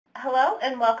Hello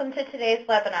and welcome to today's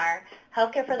webinar,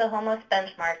 Healthcare for the Homeless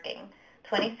Benchmarking,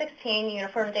 2016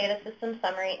 Uniform Data System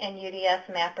Summary and UDS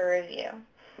Mapper Review.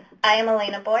 I am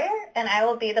Elena Boyer and I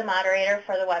will be the moderator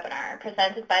for the webinar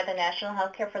presented by the National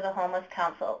HCH for the Homeless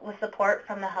Council with support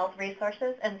from the Health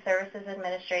Resources and Services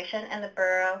Administration and the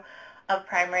Bureau of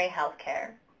Primary Health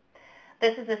Care.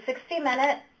 This is a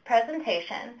 60-minute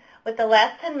presentation with the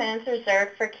last 10 minutes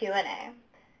reserved for Q&A.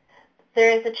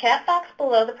 There is a chat box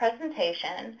below the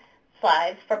presentation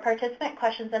slides for participant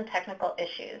questions and technical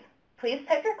issues. Please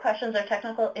type your questions or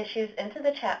technical issues into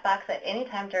the chat box at any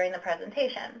time during the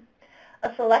presentation.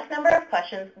 A select number of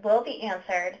questions will be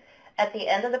answered at the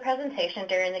end of the presentation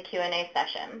during the Q&A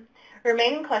session.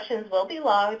 Remaining questions will be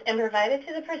logged and provided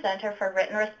to the presenter for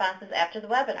written responses after the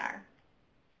webinar.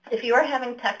 If you are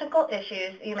having technical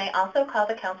issues, you may also call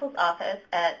the Council's office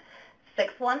at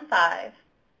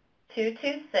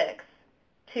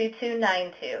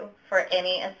 615-226-2292 for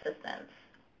any assistance.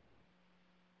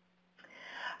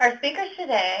 Our speakers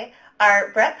today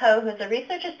are Brett Poe, who is a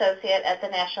research associate at the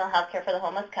National HCH for the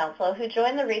Homeless Council, who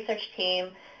joined the research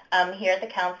team here at the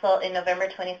Council in November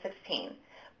 2016.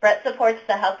 Brett supports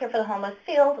the healthcare for the homeless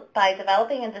field by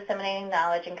developing and disseminating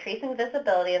knowledge, increasing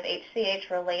visibility of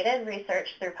HCH-related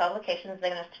research through publications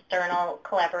and external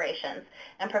collaborations,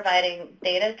 and providing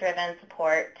data-driven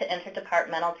support to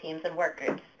interdepartmental teams and work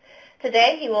groups.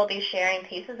 Today, he will be sharing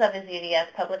pieces of his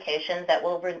UDS publication that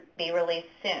will be released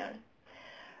soon.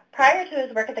 Prior to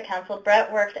his work at the Council,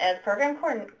 Brett worked as program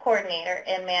coordinator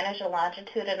and managed a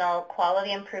longitudinal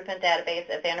quality improvement database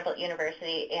at Vanderbilt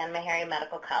University and Meharry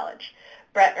Medical College.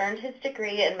 Brett earned his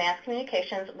degree in mass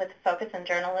communications with a focus in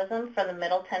journalism from the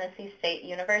Middle Tennessee State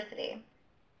University.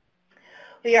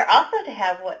 We are also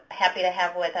happy to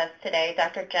have with us today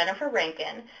Dr. Jennifer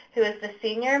Rankin, who is the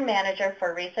Senior Manager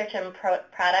for Research and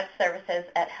Product Services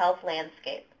at Health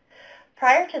Landscape.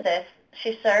 Prior to this,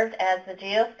 she served as the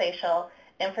Geospatial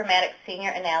Informatics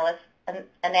Senior Analyst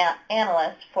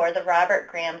for the Robert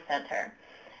Graham Center.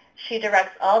 She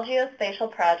directs all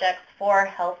geospatial projects for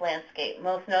Health Landscape,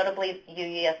 most notably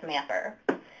UDS Mapper.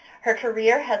 Her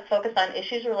career has focused on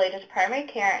issues related to primary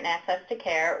care and access to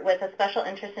care, with a special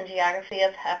interest in geography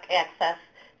of access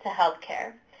to health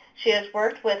care. She has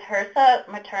worked with HRSA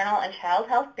Maternal and Child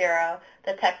Health Bureau,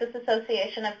 the Texas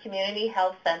Association of Community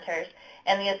Health Centers,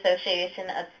 and the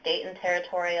Association of State and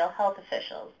Territorial Health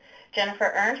Officials.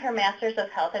 Jennifer earned her Master's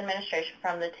of Health Administration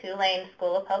from the Tulane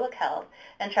School of Public Health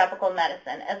and Tropical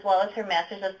Medicine, as well as her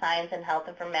Master's of Science in Health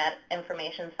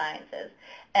Information Sciences,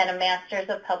 and a Master's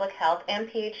of Public Health and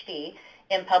PhD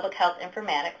in Public Health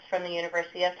Informatics from the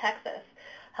University of Texas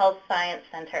Health Science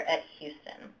Center at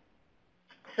Houston.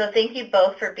 So thank you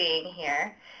both for being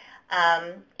here.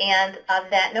 And on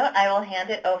that note, I will hand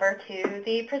it over to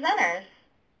the presenters.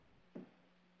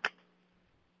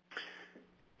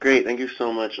 Great. Thank you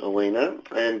so much, Elena,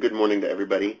 and good morning to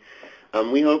everybody.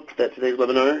 We hope that today's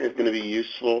webinar is going to be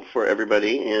useful for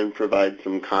everybody and provide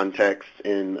some context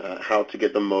in how to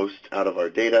get the most out of our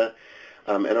data.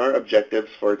 And our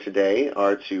objectives for today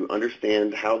are to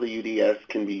understand how the UDS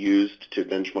can be used to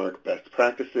benchmark best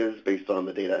practices based on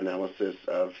the data analysis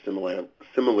of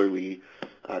similarly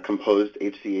composed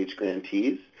HCH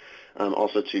grantees.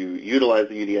 Also to utilize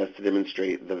the UDS to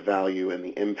demonstrate the value and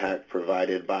the impact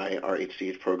provided by our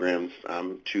HCH programs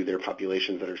to their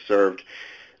populations that are served.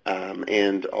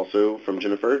 And also from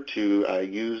Jennifer to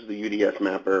use the UDS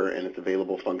Mapper and its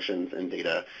available functions and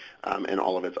data and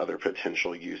all of its other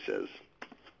potential uses.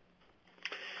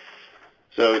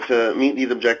 So to meet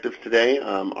these objectives today,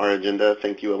 our agenda,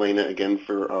 thank you, Elena, again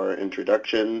for our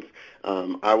introductions.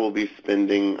 I will be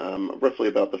spending roughly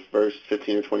about the first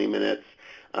 15 or 20 minutes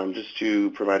just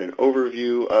to provide an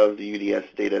overview of the UDS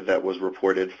data that was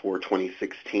reported for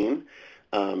 2016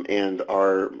 and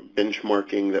our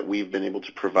benchmarking that we've been able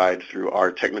to provide through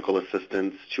our technical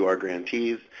assistance to our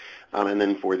grantees. And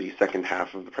then for the second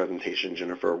half of the presentation,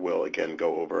 Jennifer will again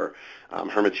go over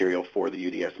her material for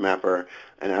the UDS Mapper.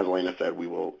 And as Elena said, we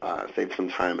will save some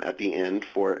time at the end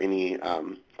for any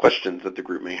questions that the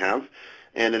group may have.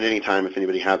 And at any time, if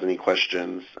anybody has any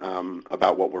questions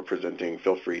about what we're presenting,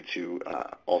 feel free to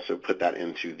also put that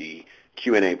into the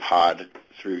Q&A pod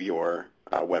through your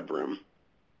web room.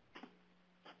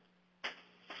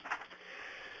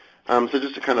 So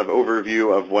just a kind of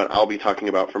overview of what I'll be talking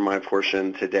about for my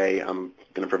portion today. I'm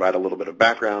going to provide a little bit of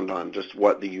background on just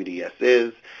what the UDS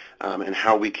is and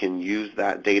how we can use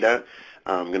that data.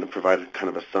 I'm going to provide kind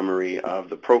of a summary of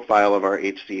the profile of our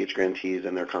HCH grantees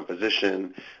and their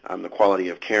composition, the quality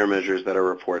of care measures that are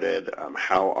reported,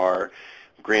 how our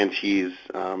grantees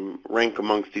rank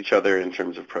amongst each other in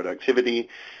terms of productivity,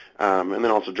 and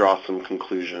then also draw some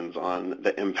conclusions on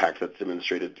the impact that's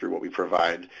demonstrated through what we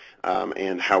provide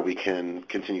and how we can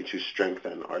continue to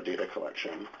strengthen our data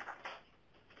collection.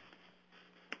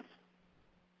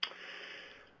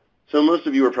 So most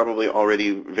of you are probably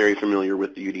already very familiar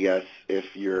with the UDS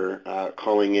if you're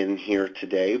calling in here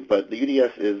today, but the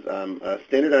UDS is a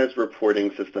standardized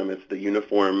reporting system. It's the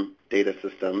uniform data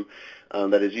system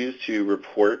that is used to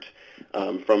report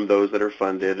from those that are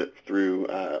funded through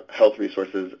Health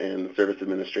Resources and Service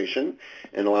Administration,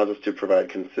 and allows us to provide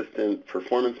consistent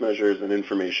performance measures and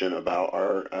information about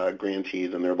our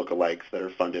grantees and their lookalikes that are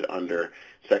funded under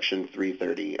Section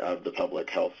 330 of the Public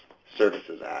Health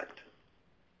Services Act.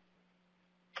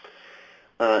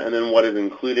 And then what is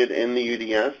included in the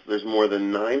UDS, there's more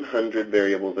than 900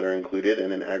 variables that are included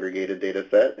in an aggregated data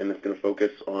set, and it's going to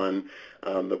focus on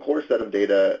the core set of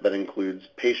data that includes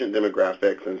patient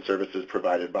demographics and services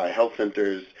provided by health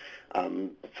centers,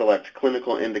 select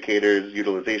clinical indicators,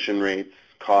 utilization rates,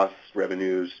 costs,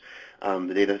 revenues.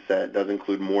 The data set does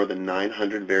include more than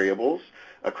 900 variables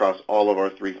across all of our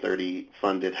 330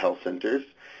 funded health centers.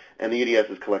 And the UDS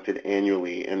is collected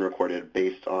annually and recorded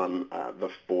based on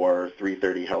the 4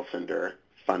 330 health center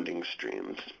funding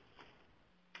streams.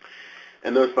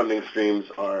 And those funding streams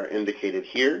are indicated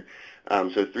here.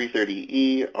 So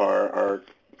 330E are our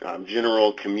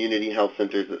general community health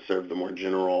centers that serve the more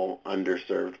general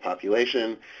underserved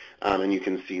population. And you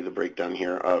can see the breakdown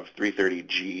here of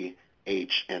 330G,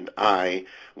 H, and I,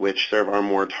 which serve our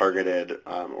more targeted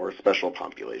or special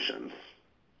populations.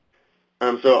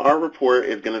 So our report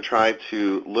is going to try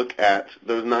to look at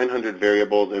those 900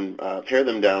 variables and pare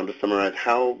them down to summarize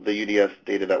how the UDS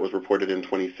data that was reported in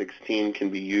 2016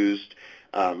 can be used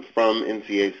from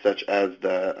NCAs such as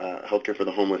the Healthcare for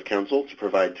the Homeless Council to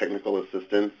provide technical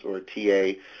assistance, or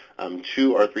TA,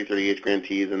 to our 330H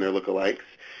grantees and their lookalikes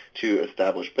to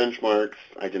establish benchmarks,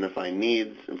 identify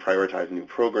needs, and prioritize new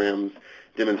programs,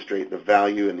 demonstrate the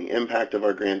value and the impact of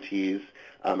our grantees,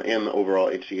 and the overall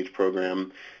HCH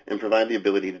program, and provide the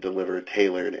ability to deliver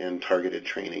tailored and targeted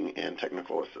training and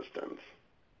technical assistance.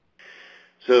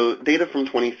 So data from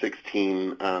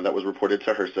 2016 that was reported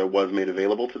to HRSA was made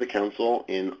available to the Council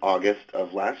in August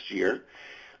of last year.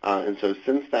 And so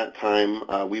since that time,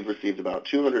 we've received about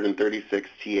 236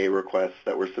 TA requests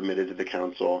that were submitted to the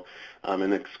Council,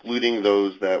 and excluding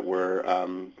those that were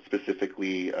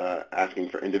specifically asking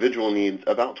for individual needs,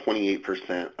 about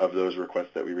 28% of those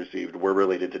requests that we received were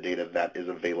related to data that is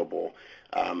available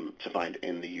to find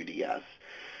in the UDS.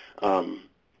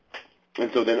 And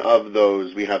so then of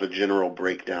those, we have a general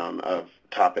breakdown of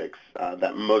topics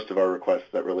that most of our requests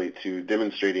that relate to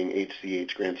demonstrating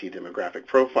HCH grantee demographic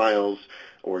profiles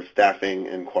or staffing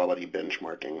and quality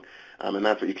benchmarking. And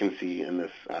that's what you can see in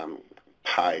this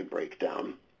pie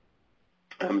breakdown.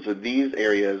 So these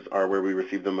areas are where we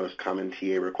receive the most common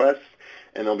TA requests,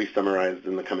 and they'll be summarized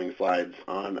in the coming slides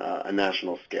on a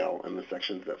national scale in the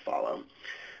sections that follow.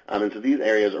 And so these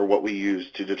areas are what we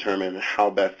use to determine how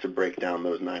best to break down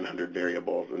those 900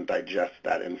 variables and digest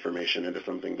that information into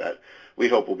something that we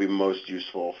hope will be most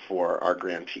useful for our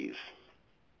grantees.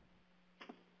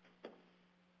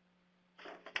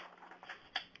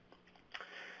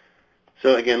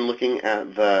 So again, looking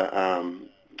at the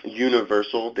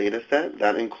universal data set,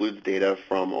 that includes data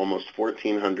from almost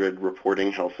 1,400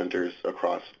 reporting health centers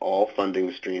across all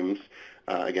funding streams.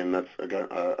 Again, that's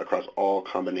across all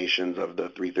combinations of the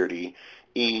 330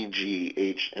 E, G,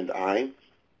 H, and I.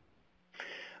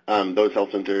 Those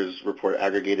health centers report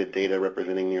aggregated data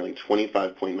representing nearly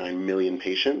 25.9 million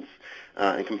patients.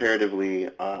 And comparatively,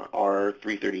 our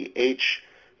 330H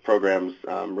programs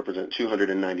represent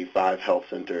 295 health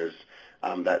centers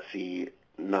that see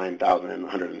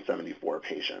 9,174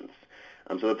 patients.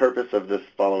 So the purpose of this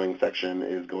following section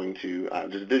is going to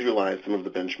just visualize some of the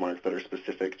benchmarks that are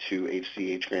specific to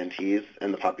HCH grantees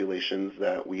and the populations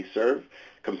that we serve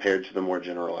compared to the more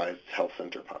generalized health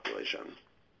center population.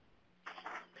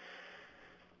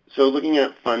 So looking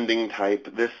at funding type,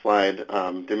 this slide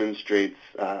demonstrates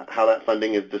how that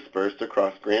funding is dispersed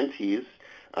across grantees,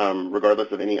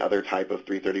 regardless of any other type of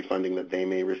 330 funding that they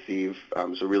may receive.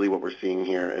 So really what we're seeing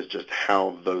here is just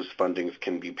how those fundings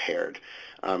can be paired.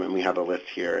 And we have a list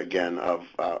here, again, of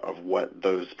what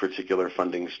those particular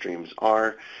funding streams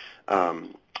are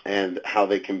and how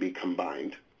they can be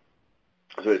combined.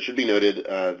 So it should be noted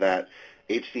that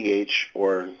HCH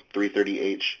or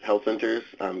 330H health centers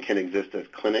can exist as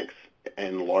clinics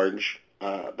and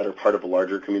that are part of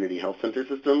larger community health center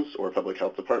systems or public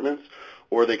health departments,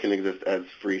 or they can exist as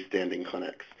freestanding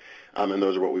clinics. And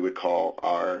those are what we would call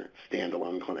our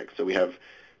standalone clinics. So we have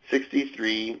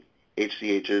 63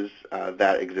 HCHs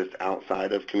that exist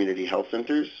outside of community health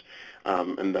centers,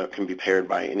 and that can be paired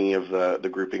by any of the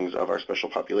groupings of our special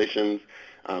populations.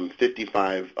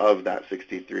 55 of that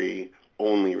 63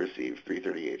 only receive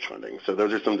 330H funding. So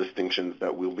those are some distinctions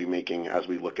that we'll be making as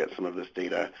we look at some of this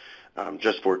data,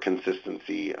 just for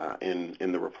consistency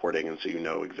in the reporting, and so you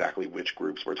know exactly which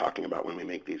groups we're talking about when we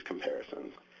make these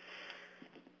comparisons.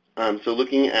 So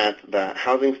looking at the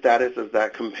housing status as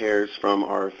that compares from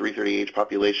our 330H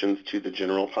populations to the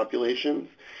general populations,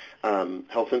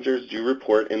 health centers do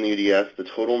report in the UDS the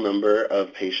total number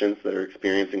of patients that are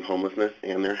experiencing homelessness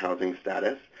and their housing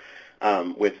status,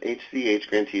 with HCH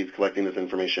grantees collecting this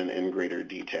information in greater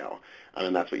detail.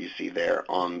 And that's what you see there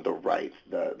on the right,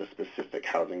 the specific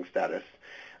housing status.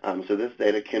 So this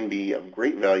data can be of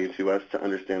great value to us to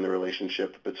understand the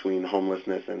relationship between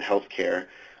homelessness and health care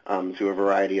to a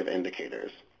variety of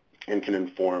indicators, and can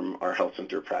inform our health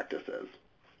center practices.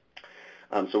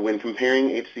 So when comparing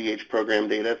HCH program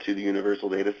data to the universal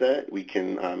data set, we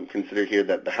can consider here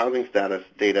that the housing status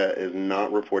data is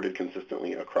not reported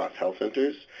consistently across health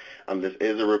centers. This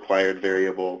is a required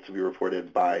variable to be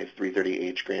reported by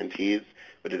 330H grantees,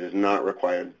 but it is not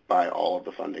required by all of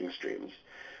the funding streams.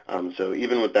 So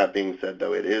even with that being said,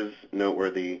 though, it is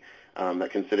noteworthy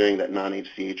that considering that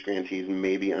non-HCH grantees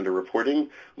may be underreporting,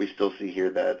 we still see here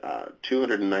that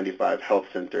 295 health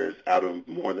centers out of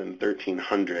more than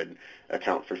 1,300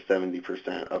 account for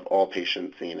 70% of all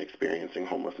patients seen experiencing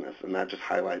homelessness, and that just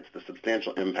highlights the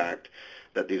substantial impact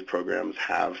that these programs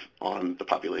have on the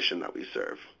population that we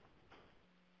serve.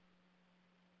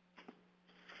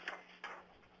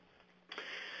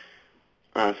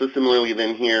 So similarly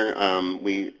then here,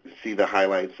 we see the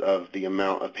highlights of the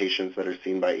amount of patients that are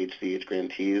seen by HCH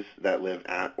grantees that live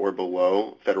at or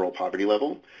below federal poverty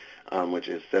level, which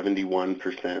is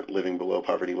 71% living below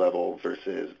poverty level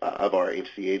versus of our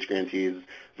HCH grantees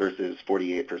versus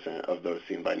 48% of those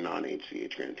seen by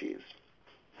non-HCH grantees.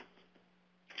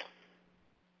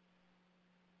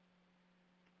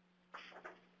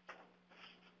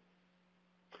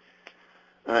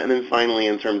 And then finally,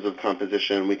 in terms of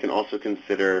composition, we can also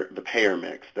consider the payer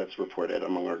mix that's reported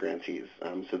among our grantees.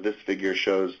 So this figure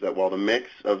shows that while the mix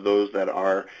of those that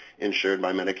are insured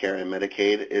by Medicare and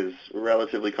Medicaid is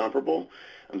relatively comparable,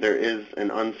 there is an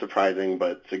unsurprising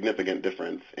but significant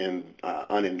difference in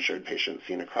uninsured patients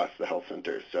seen across the health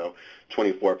centers. So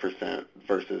 24%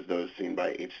 versus those seen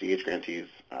by HCH grantees,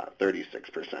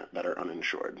 36% that are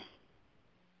uninsured.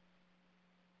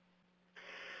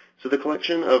 So the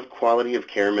collection of quality of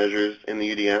care measures in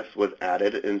the UDS was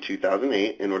added in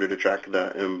 2008 in order to track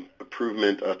the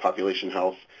improvement of population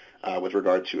health with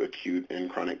regard to acute and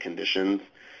chronic conditions.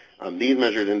 These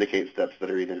measures indicate steps that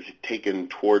are either taken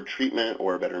toward treatment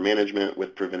or better management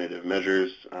with preventative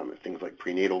measures, things like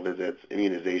prenatal visits,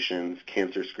 immunizations,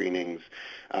 cancer screenings,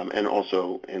 and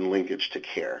also in linkage to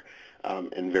care,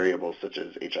 and variables such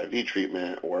as HIV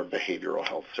treatment or behavioral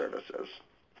health services.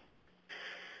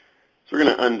 So we're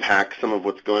going to unpack some of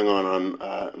what's going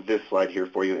on this slide here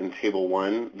for you in Table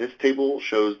 1. This table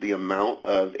shows the amount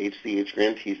of HCH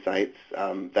grantee sites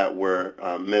that were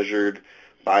measured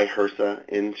by HRSA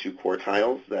into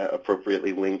quartiles that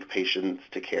appropriately link patients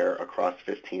to care across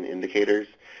 15 indicators.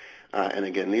 And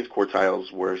again, these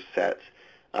quartiles were set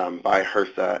by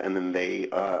HRSA, and then they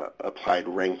applied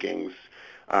rankings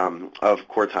of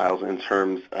quartiles in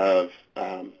terms of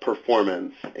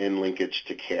performance in linkage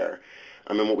to care.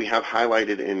 And what we have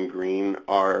highlighted in green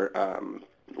are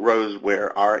rows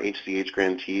where our HCH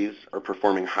grantees are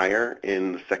performing higher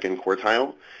in the second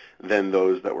quartile than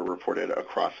those that were reported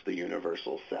across the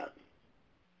universal set.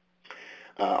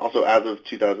 Also, as of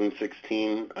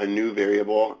 2016, a new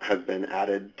variable has been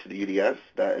added to the UDS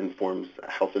that informs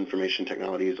health information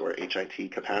technologies, or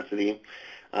HIT capacity.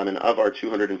 And of our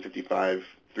 255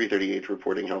 330H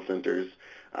reporting health centers,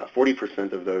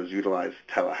 40% of those utilize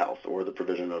telehealth, or the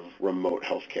provision of remote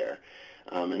health care.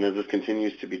 And as this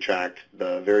continues to be tracked,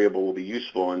 the variable will be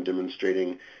useful in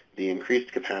demonstrating the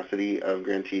increased capacity of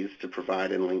grantees to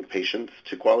provide and link patients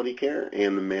to quality care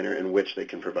and the manner in which they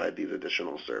can provide these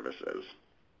additional services.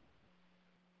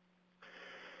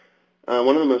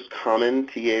 One of the most common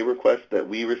TA requests that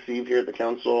we receive here at the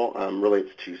Council relates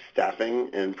to staffing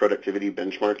and productivity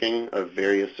benchmarking of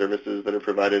various services that are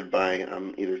provided by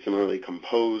either similarly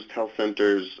composed health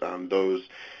centers, those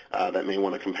that may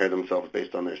want to compare themselves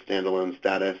based on their standalone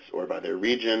status or by their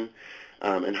region.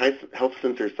 And health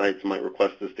center sites might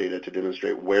request this data to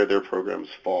demonstrate where their programs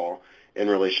fall in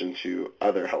relation to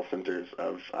other health centers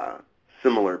of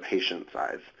similar patient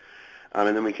size.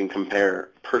 And then we can compare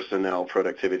personnel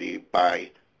productivity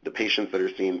by the patients that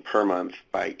are seen per month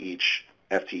by each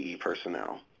FTE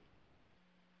personnel.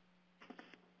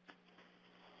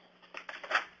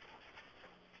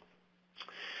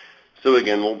 So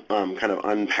again, we'll kind of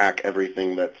unpack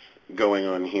everything that's going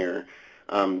on here.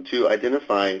 To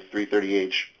identify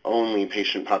 330H only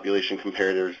patient population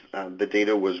comparators, the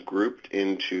data was grouped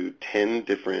into 10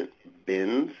 different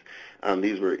bins.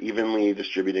 These were evenly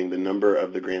distributing the number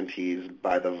of the grantees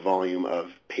by the volume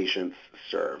of patients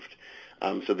served.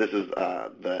 So this is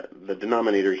the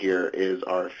denominator here is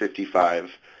our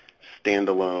 55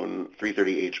 standalone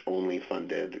 330H only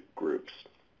funded groups.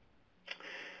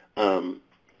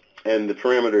 And the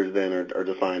parameters then are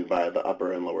defined by the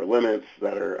upper and lower limits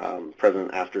that are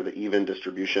present after the even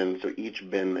distribution. So each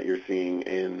bin that you're seeing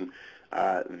in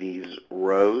these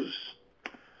rows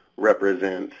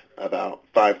represent about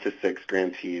 5 to 6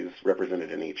 grantees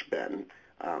represented in each bin.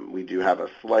 We do have a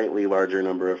slightly larger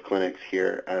number of clinics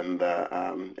here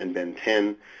in bin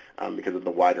 10 because of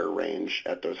the wider range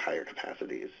at those higher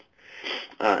capacities.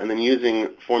 And then using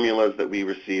formulas that we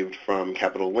received from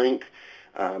Capital Link,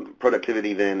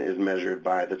 productivity then is measured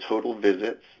by the total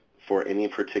visits for any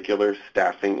particular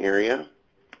staffing area,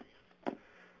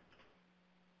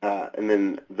 and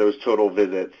then those total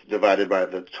visits divided by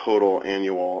the total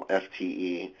annual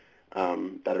FTE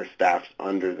that are staffed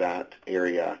under that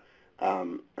area,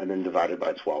 and then divided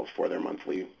by 12 for their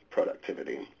monthly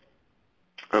productivity.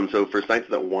 So for sites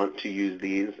that want to use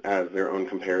these as their own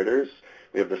comparators,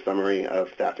 we have the summary of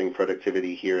staffing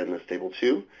productivity here in this table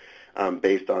 2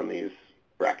 based on these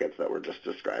brackets that were just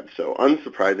described. So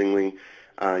unsurprisingly,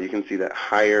 you can see that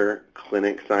higher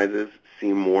clinic sizes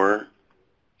see more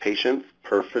patients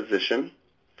per physician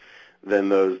than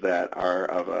those that are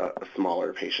of a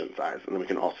smaller patient size. And then we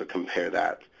can also compare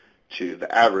that to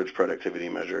the average productivity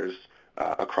measures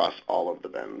across all of the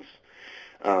bins.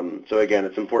 So again,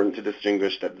 it's important to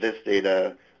distinguish that this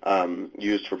data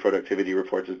used for productivity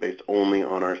reports is based only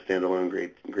on our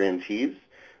standalone grantees,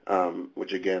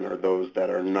 which again are those that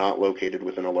are not located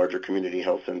within a larger community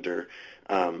health center,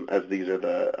 as these are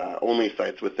the only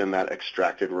sites within that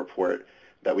extracted report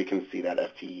that we can see that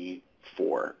FTE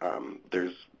for.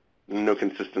 There's no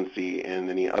consistency in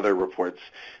any other reports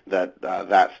that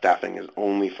that staffing is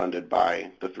only funded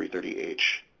by the 330H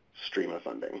stream of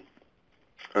funding.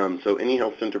 So any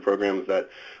health center programs that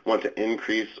want to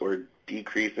increase or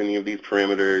decrease any of these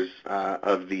parameters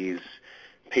of these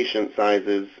patient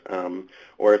sizes,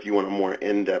 or if you want a more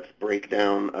in-depth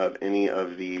breakdown of any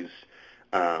of these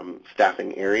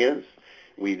staffing areas,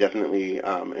 we definitely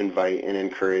invite and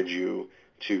encourage you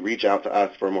to reach out to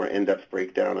us for a more in-depth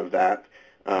breakdown of that,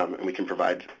 and we can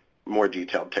provide more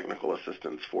detailed technical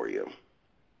assistance for you.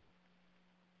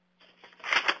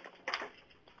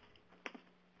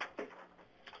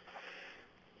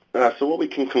 So what we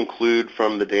can conclude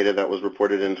from the data that was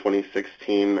reported in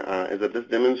 2016 is that this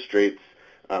demonstrates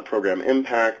program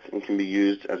impact and can be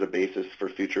used as a basis for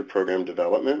future program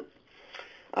development.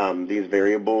 These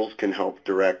variables can help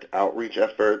direct outreach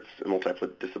efforts and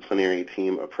multidisciplinary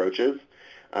team approaches.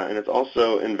 And it's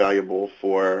also invaluable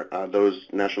for those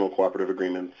national cooperative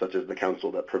agreements, such as the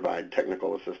Council, that provide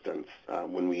technical assistance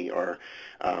when we are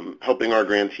helping our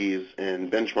grantees in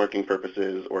benchmarking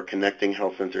purposes or connecting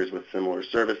health centers with similar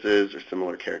services or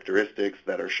similar characteristics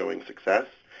that are showing success.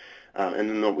 And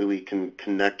then we can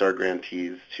connect our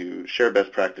grantees to share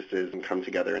best practices and come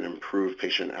together and improve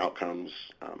patient outcomes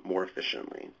more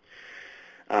efficiently.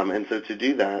 And so to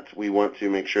do that, we want to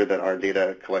make sure that our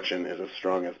data collection is as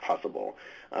strong as possible.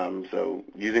 So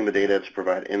using the data to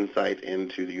provide insight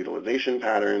into the utilization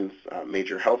patterns,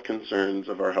 major health concerns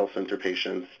of our health center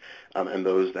patients, and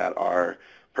those that are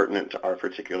pertinent to our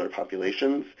particular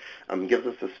populations, gives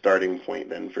us a starting point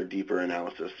then for deeper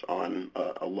analysis on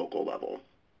a local level.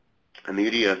 And the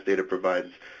UDS data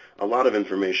provides a lot of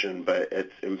information, but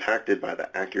it's impacted by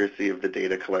the accuracy of the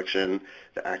data collection,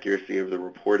 the accuracy of the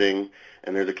reporting,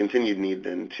 and there's a continued need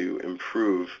then to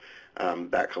improve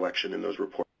that collection in those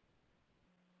reports.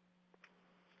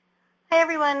 Hi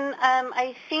everyone.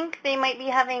 I think they might be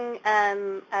having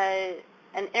an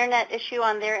internet issue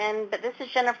on their end, but this is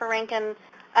Jennifer Rankin.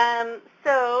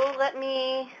 So let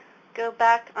me go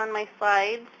back on my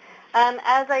slides.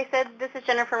 As I said, this is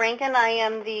Jennifer Rankin. I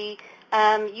am the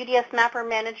UDS Mapper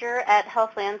Manager at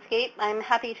Health Landscape. I'm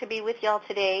happy to be with y'all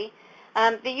today.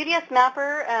 The UDS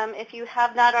Mapper, if you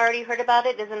have not already heard about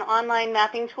it, is an online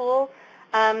mapping tool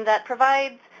that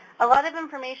provides a lot of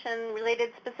information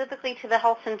related specifically to the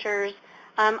health centers.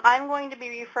 I'm going to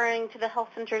be referring to the health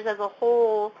centers as a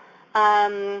whole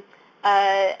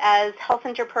as health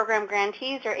center program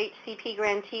grantees or HCP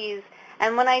grantees.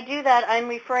 And when I do that, I'm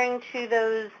referring to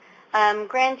those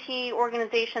grantee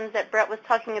organizations that Brett was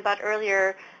talking about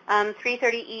earlier,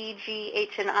 330E, G,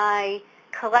 H, and I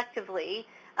collectively,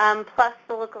 plus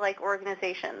the lookalike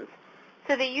organizations.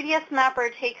 So the UDS Mapper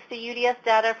takes the UDS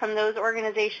data from those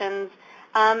organizations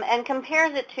and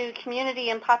compares it to community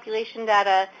and population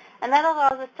data, and that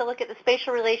allows us to look at the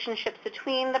spatial relationships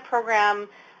between the program,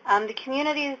 the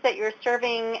communities that you're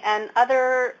serving, and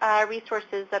other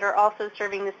resources that are also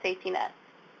serving the safety net.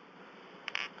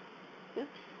 Oops.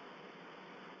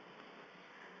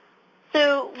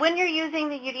 So when you're using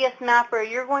the UDS Mapper,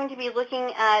 you're going to be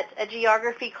looking at a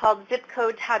geography called zip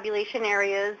code tabulation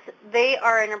areas. They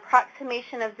are an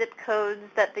approximation of zip codes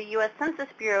that the U.S. Census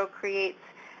Bureau creates.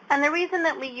 And the reason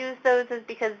that we use those is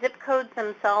because zip codes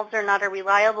themselves are not a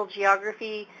reliable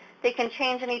geography. They can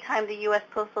change anytime the U.S.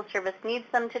 Postal Service needs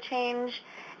them to change.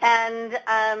 And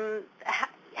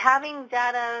having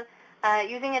data,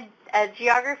 using a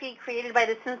geography created by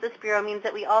the Census Bureau means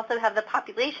that we also have the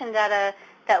population data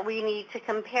that we need to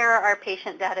compare our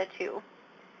patient data to.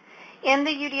 In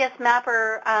the UDS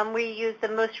Mapper, we use the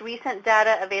most recent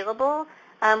data available.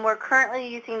 We're currently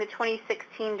using the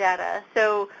 2016 data.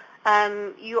 So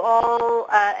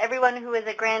everyone who is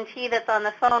a grantee that's on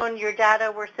the phone, your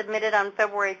data were submitted on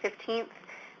February 15th.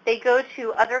 They go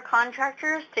to other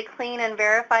contractors to clean and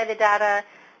verify the data.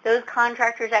 Those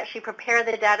contractors actually prepare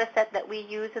the data set that we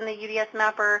use in the UDS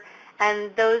Mapper,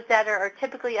 and those data are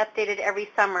typically updated every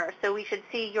summer. So we should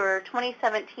see your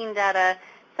 2017 data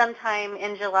sometime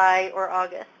in July or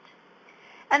August.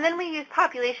 And then we use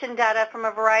population data from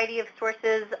a variety of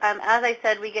sources. As I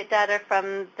said, we get data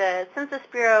from the Census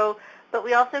Bureau, but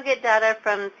we also get data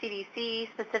from CDC,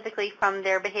 specifically from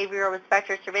their Behavioral Risk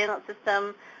Factor Surveillance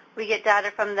System. We get data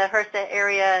from the HRSA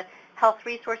Area Health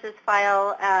Resources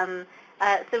File.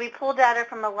 So we pull data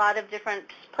from a lot of different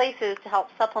places to help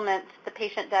supplement the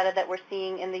patient data that we're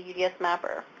seeing in the UDS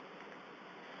Mapper.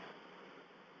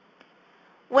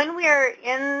 When we are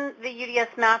in the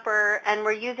UDS Mapper and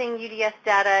we're using UDS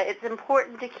data, it's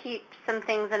important to keep some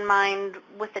things in mind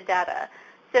with the data.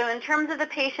 So in terms of the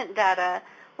patient data,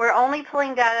 we're only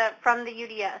pulling data from the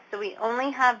UDS. So we only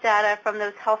have data from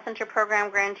those health center program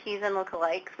grantees and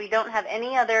lookalikes. We don't have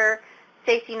any other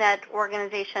safety net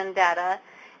organization data.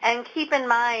 And keep in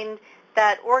mind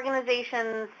that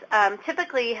organizations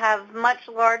typically have much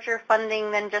larger funding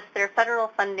than just their federal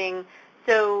funding.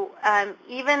 So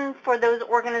even for those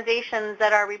organizations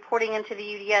that are reporting into the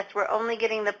UDS, we're only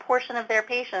getting the portion of their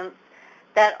patients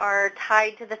that are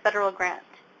tied to the federal grant.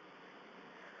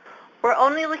 We're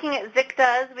only looking at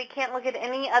ZICDAs. We can't look at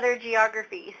any other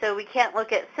geography. So we can't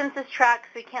look at census tracts.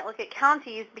 We can't look at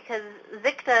counties because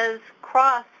ZICDAs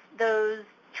cross those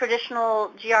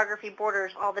traditional geography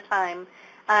borders all the time.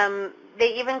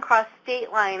 They even cross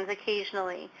state lines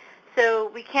occasionally. So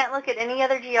we can't look at any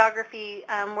other geography.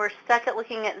 We're stuck at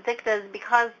looking at ZICDAs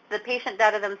because the patient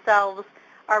data themselves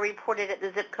are reported at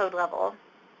the zip code level.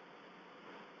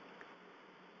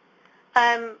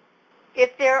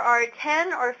 If there are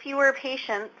 10 or fewer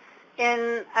patients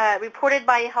reported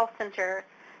by a health center,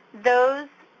 those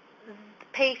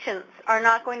patients are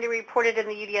not going to be reported in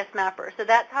the UDS Mapper. So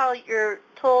that's how you're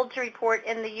told to report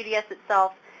in the UDS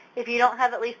itself. If you don't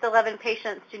have at least 11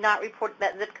 patients, do not report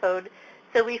that zip code.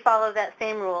 So we follow that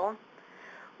same rule.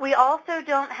 We also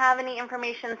don't have any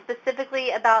information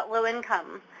specifically about low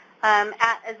income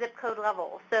at a zip code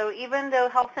level. So even though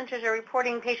health centers are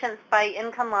reporting patients by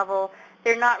income level,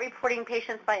 they're not reporting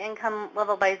patients by income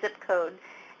level by zip code.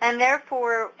 And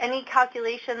therefore, any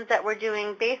calculations that we're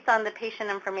doing based on the patient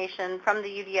information from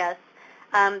the UDS,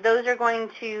 those are going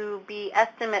to be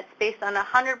estimates based on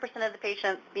 100% of the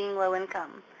patients being low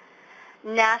income.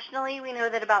 Nationally, we know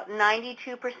that about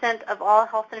 92% of all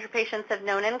health center patients have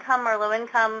known income or low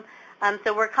income,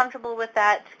 so we're comfortable with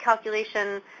that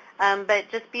calculation, but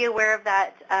just be aware of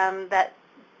that,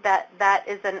 that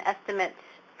is an estimate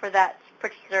for that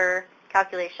particular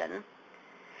calculation.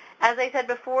 As I said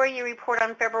before, you report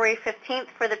on February 15th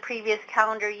for the previous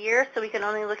calendar year, so we can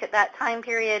only look at that time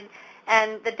period,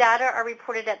 and the data are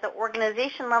reported at the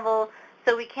organization level,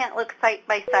 so we can't look site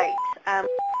by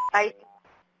site.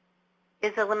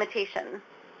 Is a limitation.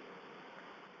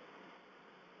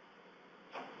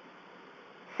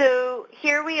 So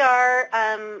here we are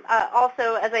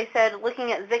also, as I said,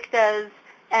 looking at ZICDAs,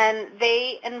 and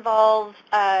they involve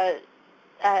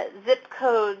zip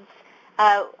codes,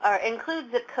 or include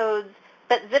zip codes,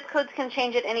 but zip codes can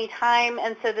change at any time,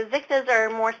 and so the ZICDAs are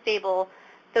more stable.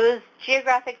 Those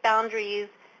geographic boundaries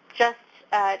just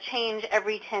change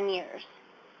every 10 years.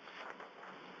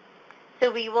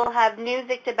 So we will have new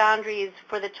ZICDA boundaries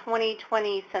for the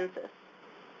 2020 census.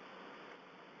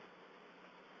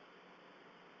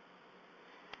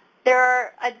 There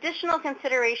are additional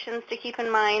considerations to keep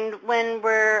in mind when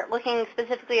we're looking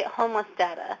specifically at homeless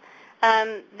data.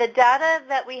 The data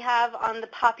that we have on the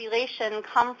population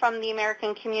come from the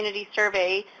American Community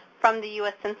Survey from the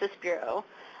U.S. Census Bureau.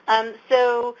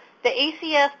 So the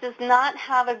ACS does not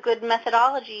have a good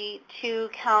methodology to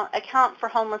account for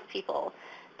homeless people.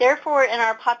 Therefore, in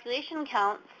our population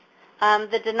counts,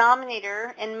 the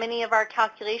denominator in many of our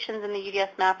calculations in the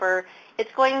UDS Mapper,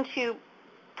 it's going to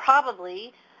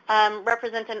probably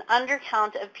represent an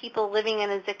undercount of people living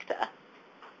in a ZICTA.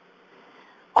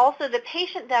 Also, the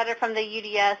patient data from the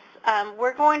UDS,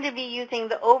 we're going to be using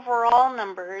the overall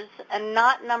numbers and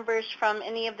not numbers from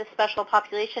any of the special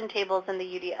population tables in the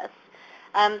UDS.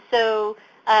 So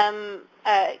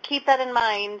keep that in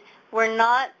mind. We're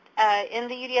not, in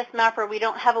the UDS Mapper, we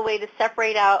don't have a way to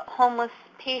separate out homeless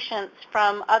patients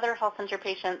from other health center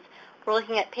patients. We're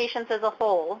looking at patients as a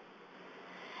whole.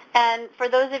 And for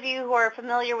those of you who are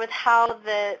familiar with how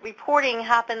the reporting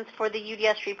happens for the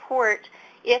UDS report,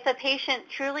 if a patient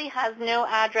truly has no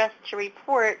address to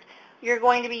report, you're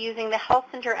going to be using the health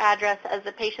center address as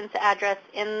the patient's address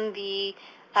in the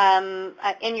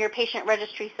in your patient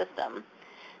registry system.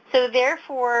 So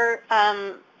therefore,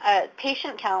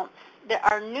 patient counts,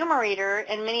 our numerator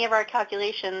in many of our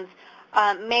calculations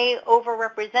may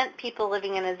overrepresent people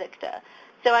living in a ZICTA.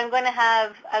 So I'm going to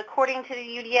have, according to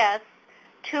the UDS,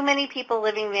 too many people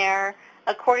living there.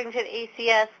 According to the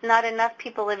ACS, not enough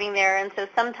people living there, and so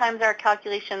sometimes our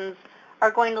calculations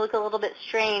are going to look a little bit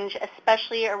strange,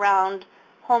 especially around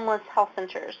homeless health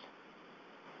centers.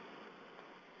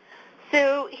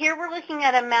 So here we're looking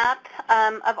at a map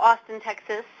of Austin,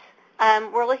 Texas.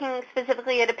 We're looking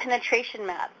specifically at a penetration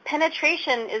map.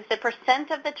 Penetration is the percent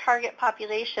of the target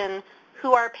population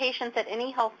who are patients at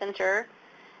any health center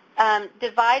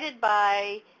divided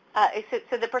by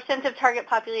so the percent of target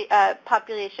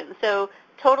population, so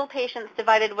total patients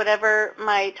divided whatever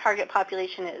my target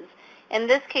population is. In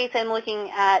this case, I'm looking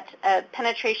at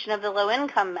penetration of the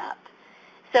low-income map.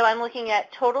 So I'm looking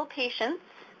at total patients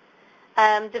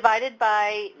divided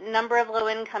by number of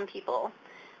low-income people.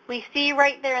 We see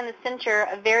right there in the center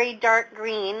a very dark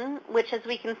green, which, as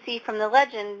we can see from the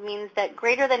legend, means that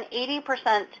greater than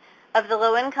 80% of the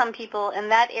low-income people in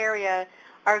that area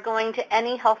are going to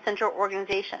any health center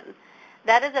organization.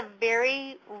 That is a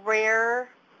very rare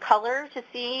color to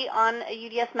see on a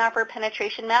UDS Mapper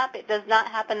penetration map. It does not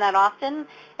happen that often,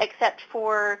 except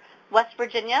for West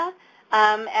Virginia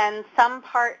and some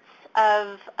parts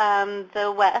of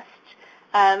the West.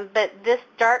 But this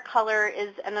dark color is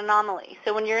an anomaly.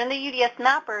 So when you're in the UDS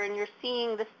Mapper and you're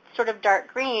seeing this sort of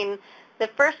dark green, the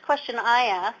first question I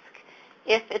ask,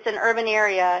 if it's an urban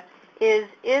area, is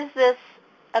this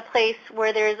a place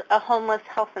where there's a homeless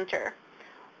health center?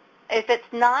 If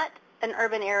it's not an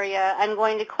urban area, I'm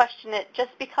going to question it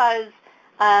just because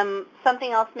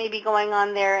something else may be going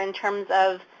on there in terms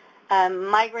of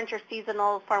migrant or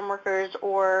seasonal farm workers,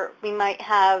 or we might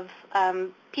have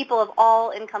people of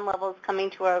all income levels coming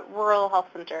to a rural health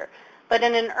center. But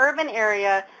in an urban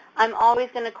area, I'm always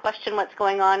going to question what's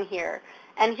going on here.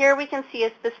 And here we can see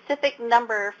a specific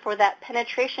number for that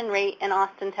penetration rate in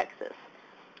Austin, Texas.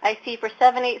 I see for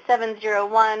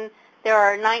 78701, there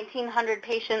are 1,900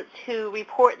 patients who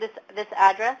report this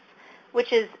address,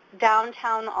 which is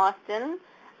downtown Austin,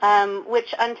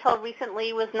 which until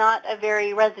recently was not a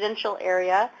very residential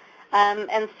area.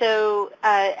 And so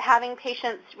having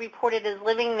patients reported as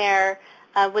living there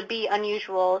would be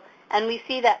unusual. And we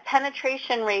see that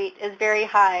penetration rate is very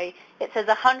high. It says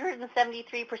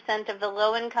 173% of the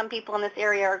low-income people in this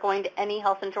area are going to any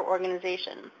health center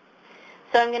organization.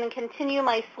 So I'm going to continue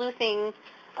my sleuthing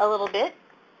a little bit.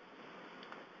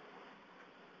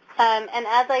 And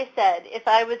as I said, if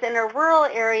I was in a rural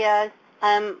area,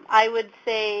 I would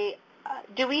say,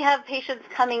 do we have patients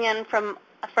coming in from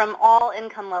all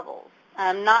income levels,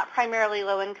 not primarily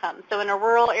low income? So in a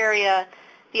rural area,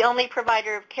 the only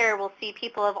provider of care will see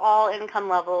people of all income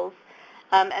levels,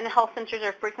 and health centers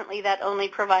are frequently that only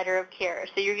provider of care.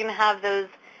 So you're going to have those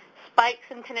spikes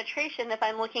in penetration if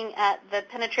I'm looking at the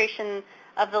penetration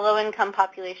of the low-income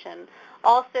population.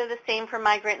 Also the same for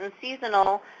migrant and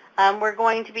seasonal. We're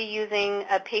going to be using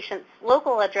a patient's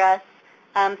local address,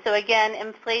 so again,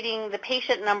 inflating the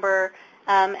patient number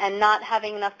and not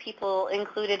having enough people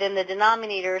included in the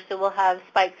denominator, so we'll have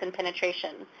spikes in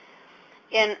penetration.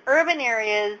 In urban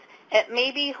areas, it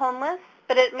may be homeless,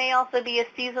 but it may also be a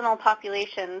seasonal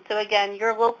population. So again,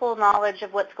 your local knowledge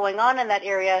of what's going on in that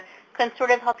area can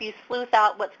sort of help you sleuth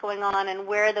out what's going on and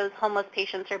where those homeless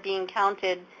patients are being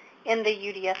counted in the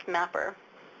UDS Mapper.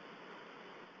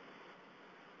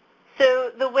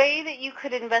 So the way that you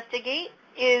could investigate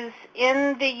is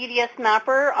in the UDS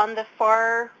Mapper on the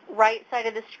far right side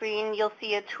of the screen, you'll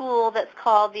see a tool that's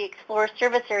called the Explore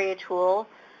Service Area tool.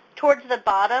 Towards the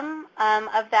bottom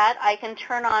of that, I can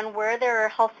turn on where there are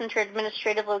health center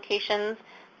administrative locations.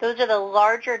 Those are the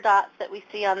larger dots that we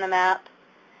see on the map.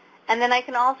 And then I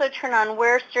can also turn on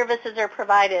where services are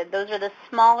provided. Those are the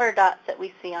smaller dots that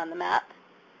we see on the map.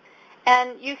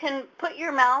 And you can put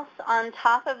your mouse on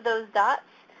top of those dots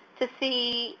to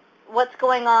see what's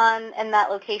going on in that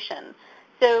location.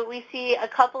 So we see a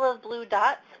couple of blue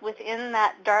dots within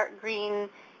that dark green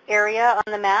area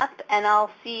on the map, and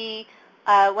I'll see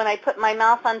when I put my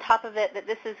mouse on top of it that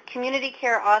this is Community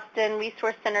Care Austin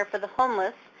Resource Center for the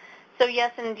Homeless. So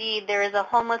yes, indeed, there is a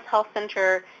homeless health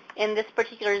center in this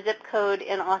particular zip code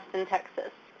in Austin,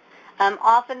 Texas.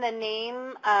 Often the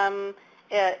name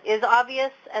is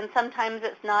obvious, and sometimes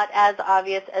it's not as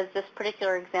obvious as this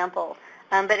particular example.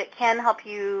 But it can help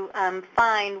you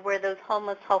find where those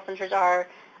homeless health centers are,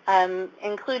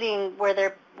 including where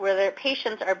their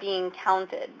patients are being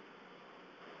counted.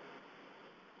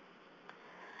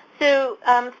 So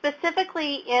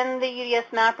specifically in the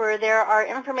UDS Mapper, there are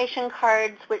information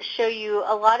cards which show you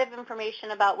a lot of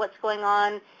information about what's going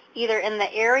on either in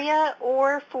the area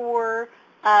or for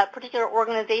a particular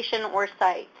organization or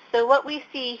site. So what we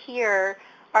see here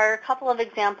are a couple of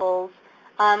examples.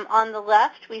 On the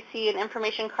left, we see an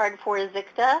information card for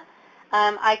ZICTA.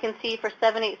 I can see for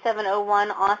 78701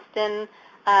 Austin,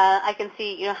 I can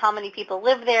see how many people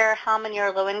live there, how many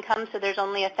are low income. So there's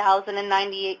only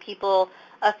 1,098 people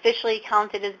officially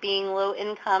counted as being low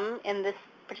income in this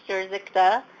particular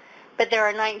ZICTA, but there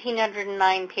are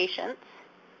 1,909 patients.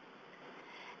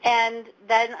 And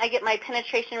then I get my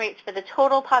penetration rates for the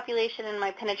total population and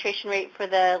my penetration rate for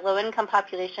the low income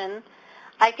population.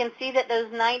 I can see that those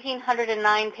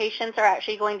 1,909 patients are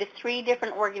actually going to 3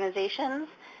 different organizations.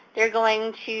 They're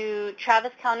going to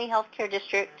Travis County Healthcare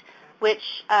District,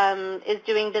 which is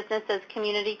doing business as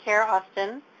Community Care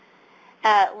Austin,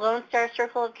 Lone Star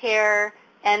Circle of Care,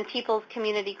 and People's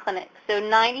Community Clinic. So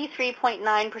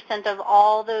 93.9% of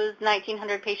all those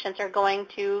 1,900 patients are going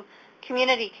to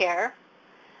community care.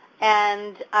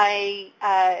 And I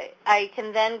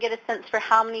can then get a sense for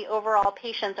how many overall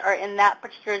patients are in that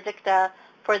particular ZICTA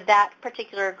for that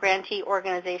particular grantee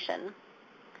organization.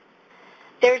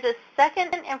 There's a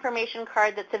second information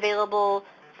card that's available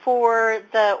for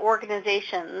the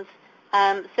organizations.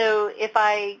 So if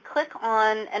I click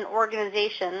on an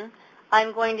organization,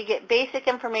 I'm going to get basic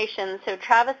information. So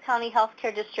Travis County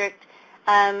Healthcare District,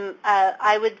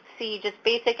 I would see just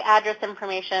basic address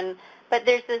information. But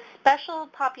there's this special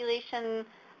population,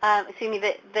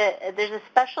 there's a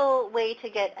special way to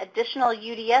get additional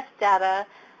UDS data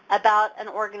about an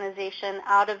organization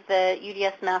out of the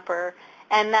UDS Mapper,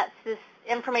 and that's this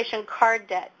information card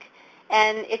deck.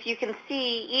 And if you can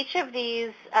see, each of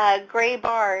these gray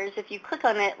bars, if you click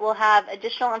on it, will have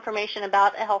additional information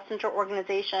about a health center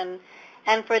organization.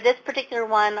 And for this particular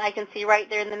one, I can see right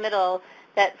there in the middle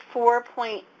that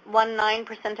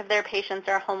 4.19% of their patients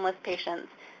are homeless patients.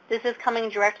 This is coming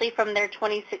directly from their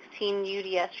 2016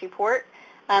 UDS report,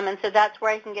 and so that's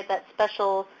where I can get that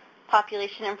special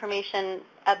population information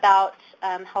about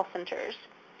health centers.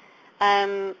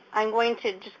 I'm going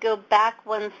to just go back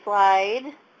one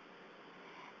slide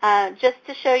just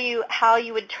to show you how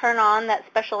you would turn on that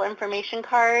special information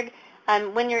card.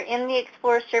 When you're in the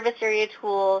Explore Service Area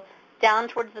tool, down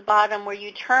towards the bottom where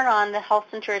you turn on the health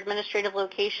center administrative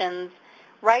locations,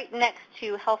 right next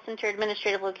to health center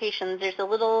administrative locations, there's a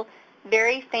little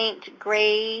very faint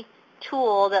gray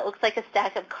tool that looks like a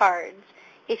stack of cards.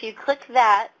 If you click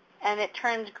that and it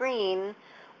turns green,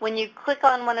 when you click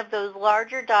on one of those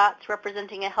larger dots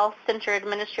representing a health center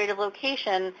administrative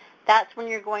location, that's when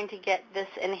you're going to get this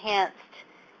enhanced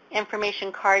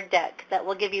information card deck that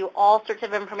will give you all sorts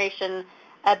of information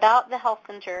about the health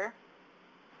center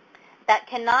that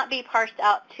cannot be parsed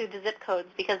out to the zip codes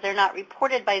because they're not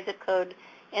reported by zip code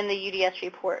in the UDS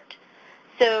report.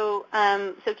 So,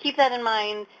 so keep that in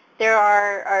mind. There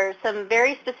are some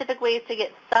very specific ways to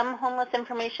get some homeless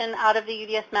information out of the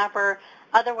UDS Mapper.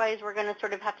 Otherwise, we're going to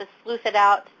sort of have to sleuth it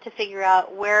out to figure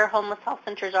out where homeless health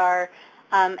centers are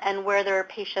and where their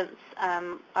patients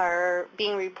are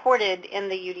being reported in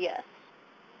the UDS.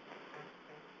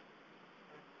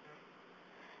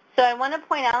 So I want to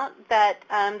point out that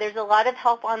there's a lot of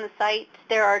help on the site.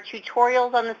 There are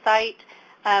tutorials on the site.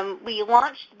 We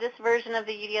launched this version of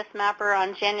the UDS Mapper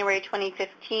on January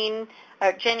 2015,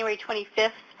 or January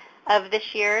 25th of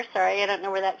this year. Sorry, I don't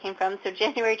know where that came from. So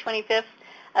January 25th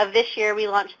of this year, we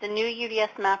launched the new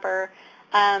UDS Mapper,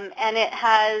 and it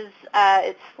has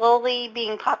it's slowly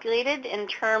being populated in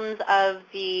terms of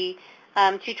the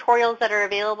tutorials that are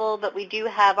available. But we do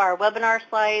have our webinar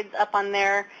slides up on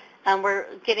there. We're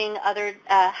getting other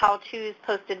how-tos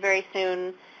posted very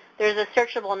soon. There's a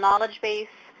searchable knowledge base.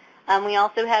 We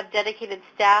also have dedicated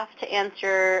staff to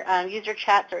answer user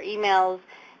chats or emails,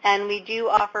 and we do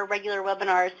offer regular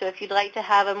webinars. So if you'd like to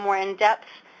have a more in-depth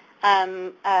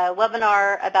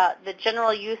webinar about the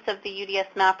general use of the UDS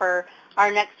Mapper,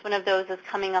 our next one of those is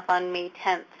coming up on May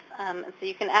 10th. So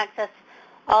you can access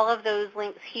all of those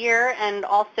links here, and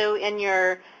also in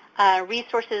your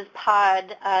resources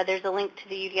pod, there's a link to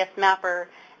the UDS Mapper,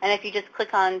 and if you just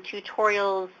click on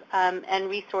tutorials and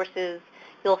resources,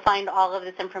 you'll find all of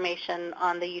this information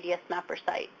on the UDS Mapper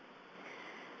site.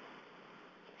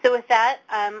 So with that,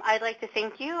 I'd like to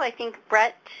thank you. I think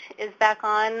Brett is back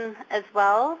on as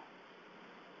well.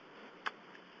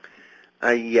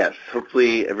 Yes,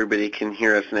 hopefully everybody can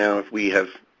hear us now if we have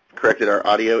corrected our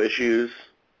audio issues.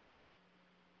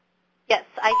 Yes,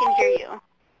 I can hear you.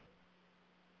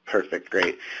 Perfect,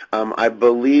 great. I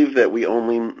believe that we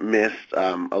only missed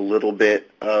a little bit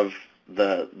of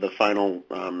the final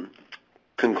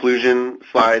conclusion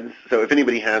slides. So if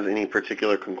anybody has any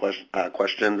particular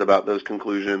questions about those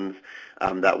conclusions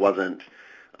that wasn't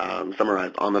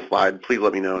summarized on the slide, please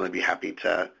let me know, and I'd be happy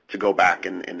to go back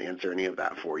and answer any of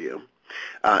that for you.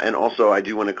 And also, I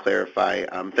do want to clarify,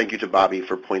 thank you to Bobby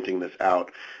for pointing this out.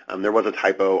 There was a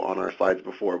typo on our slides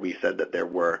before. We said that there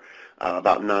were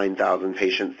about 9,000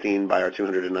 patients seen by our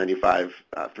 295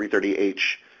 330H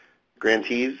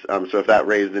grantees. So if that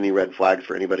raised any red flags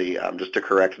for anybody, just to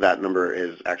correct, that number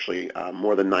is actually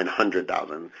more than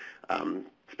 900,000,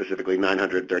 specifically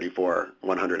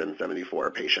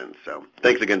 174 patients. So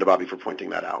thanks again to Bobby for pointing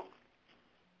that out.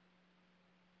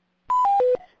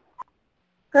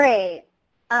 Great.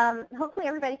 Hopefully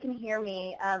everybody can hear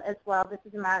me as well. This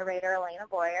is the moderator, Elena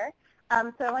Boyer.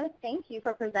 So I want to thank you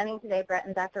for presenting today, Brett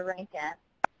and Dr. Rankin.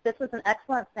 This was an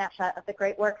excellent snapshot of the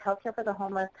great work Healthcare for the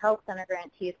Homeless Health Center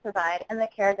grantees provide and the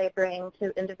care they bring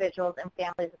to individuals and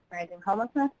families experiencing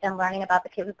homelessness, and learning about the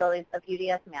capabilities of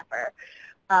UDS Mapper,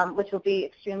 which will be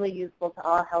extremely useful to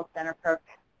all health center programs.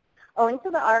 A link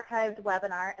to the archived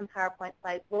webinar and PowerPoint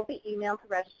slides will be emailed to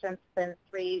registrants within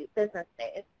 3 business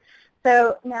days.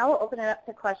 So now we'll open it up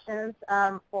to questions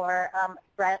for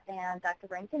Brett and Dr.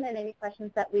 Rankin, and any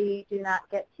questions that we do not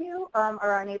get to or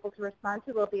are unable to respond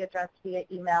to will be addressed via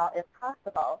email if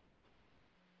possible.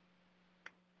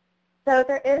 So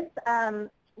there is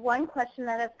one question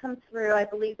that has come through. I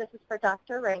believe this is for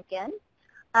Dr. Rankin.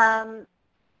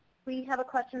 We have a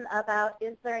question about,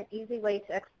 is there an easy way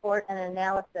to export an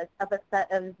analysis of a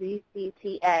set of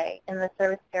ZCTA in the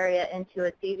service area into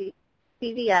a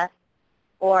CVS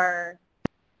or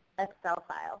Excel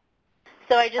file?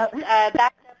 So I just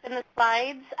backed up in the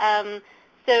slides.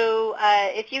 So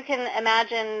if you can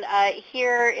imagine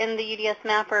here in the UDS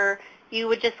Mapper, you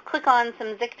would just click on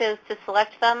some ZCTAs to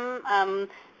select them.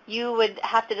 You would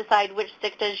have to decide which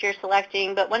ZCTAs you're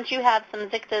selecting, but once you have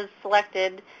some ZCTAs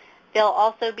selected, they'll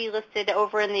also be listed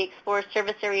over in the Explore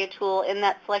Service Area tool in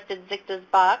that selected ZCTAs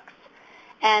box.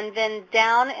 And then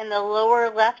down in the lower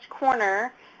left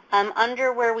corner,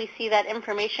 under where we see that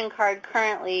information card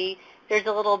currently, there's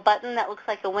a little button that looks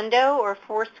like a window or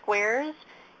 4 squares.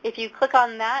 If you click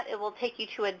on that, it will take you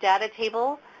to a data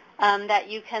table that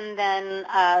you can then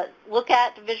look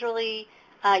at visually.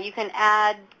 You can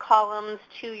add columns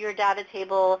to your data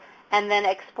table and then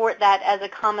export that as a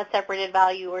comma-separated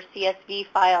value or CSV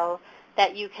file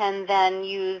that you can then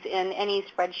use in any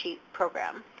spreadsheet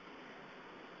program.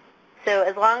 So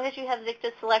as long as you have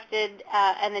ZCTA selected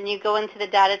and then you go into the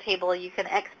data table, you can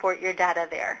export your data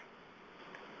there.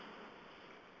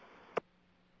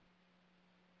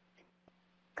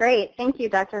 Great. Thank you,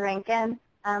 Dr. Rankin.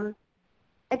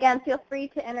 Again, feel free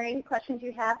to enter any questions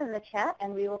you have in the chat,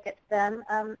 and we will get to them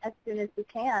as soon as we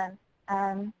can.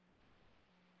 I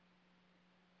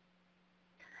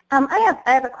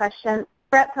have a question.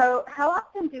 Brett Poe, how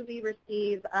often do we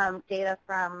receive data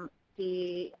from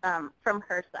HRSA?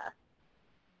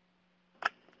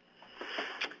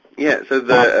 Yeah, so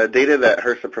the data that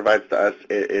HRSA provides to us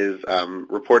is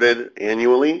reported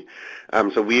annually.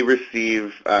 So we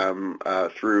receive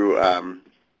through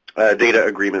a data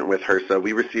agreement with HRSA,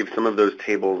 we receive some of those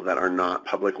tables that are not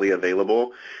publicly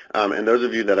available. And those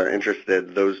of you that are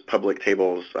interested, those public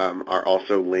tables are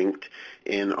also linked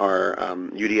in our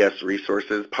UDS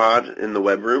resources pod in the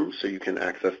web room, so you can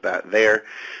access that there.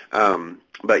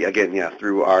 But again, yeah,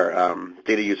 through our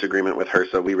data use agreement with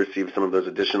HRSA, we receive some of those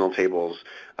additional tables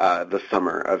the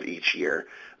summer of each year.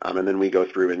 And then we go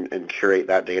through and curate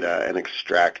that data and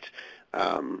extract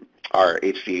our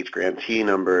HCH grantee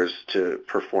numbers to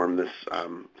perform this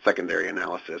secondary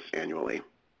analysis annually.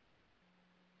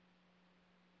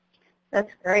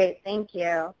 That's great. Thank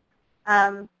you.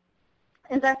 And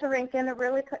Dr. Rankin, a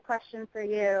really quick question for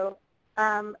you.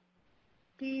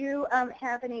 Do you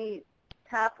have any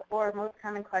top or most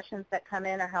common questions that come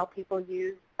in or how people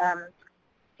use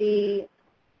the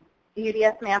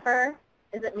UDS Mapper?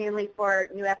 Is it mainly for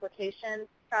new application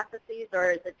processes,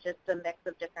 or is it just a mix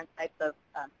of different types of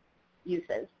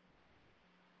uses?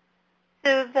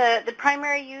 So the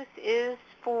primary use is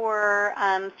for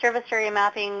service area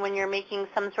mapping when you're making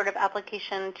some sort of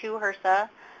application to HRSA,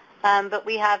 but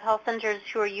we have health centers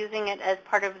who are using it as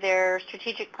part of their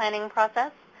strategic planning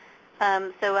process.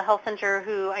 So a health center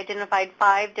who identified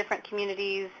 5 different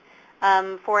communities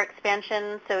for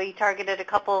expansion. So he targeted a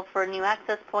couple for a new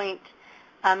access point.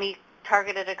 He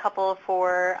targeted a couple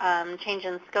for change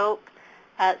in scope.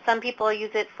 Some people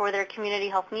use it for their community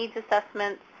health needs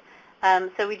assessments.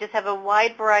 So we just have a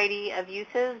wide variety of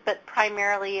uses, but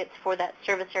primarily it's for that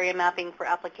service area mapping for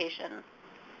applications.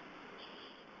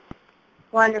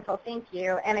 Wonderful, thank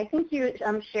you. And I think you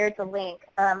shared the link.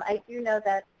 I do know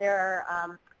that there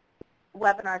are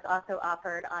webinars also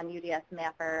offered on UDS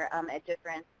Mapper at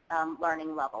different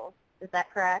learning levels. Is that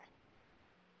correct?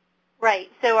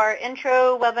 Right. So our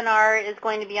intro webinar is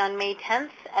going to be on May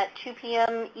 10th at 2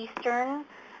 p.m. Eastern.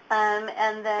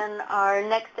 And then our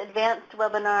next advanced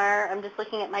webinar, I'm just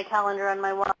looking at my calendar on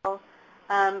my wall,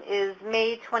 is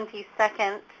May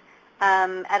 22nd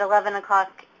at 11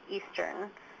 o'clock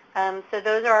Eastern. So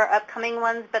those are our upcoming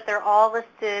ones, but they're all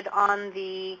listed on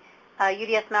the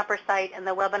UDS Mapper site in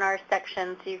the webinar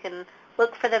section, so you can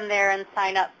look for them there and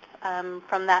sign up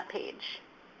from that page.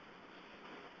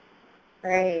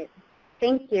 Great.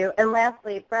 Thank you. And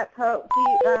lastly, Brett Poe,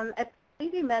 I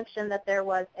believe you mentioned that there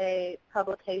was a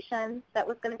publication that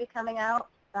was going to be coming out.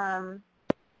 So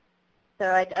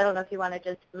I don't know if you want to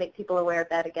just make people aware of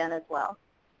that again as well.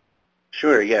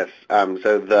 Sure, yes.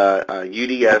 So the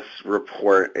UDS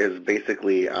report is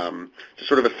basically just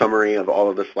sort of a summary of all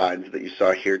of the slides that you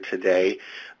saw here today.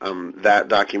 That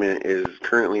document is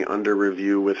currently under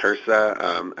review with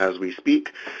HRSA as we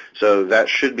speak. So that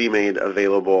should be made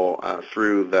available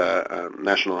through the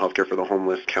National Healthcare for the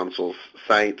Homeless Council's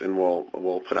site, and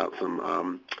we'll put out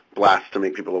some blasts to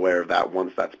make people aware of that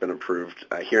once that's been approved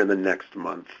here in the next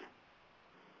month.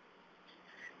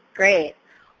 Great.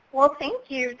 Well, thank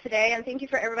you today, and thank you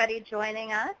for everybody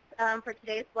joining us for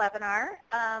today's webinar.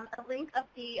 A link of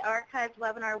the archived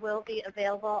webinar will be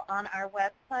available on our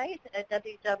website at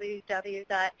www.nhchc.org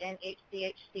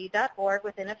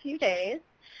within a few days.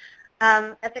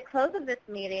 At the close of this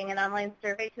meeting, an online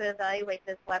survey to evaluate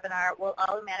this webinar will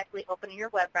automatically open in your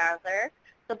web browser.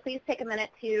 So please take a minute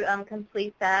to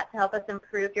complete that to help us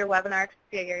improve your webinar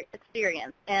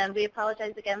experience. And we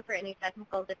apologize again for any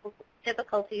technical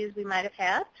difficulties we might have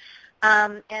had.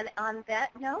 And on that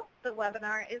note, the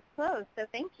webinar is closed. So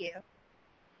thank you.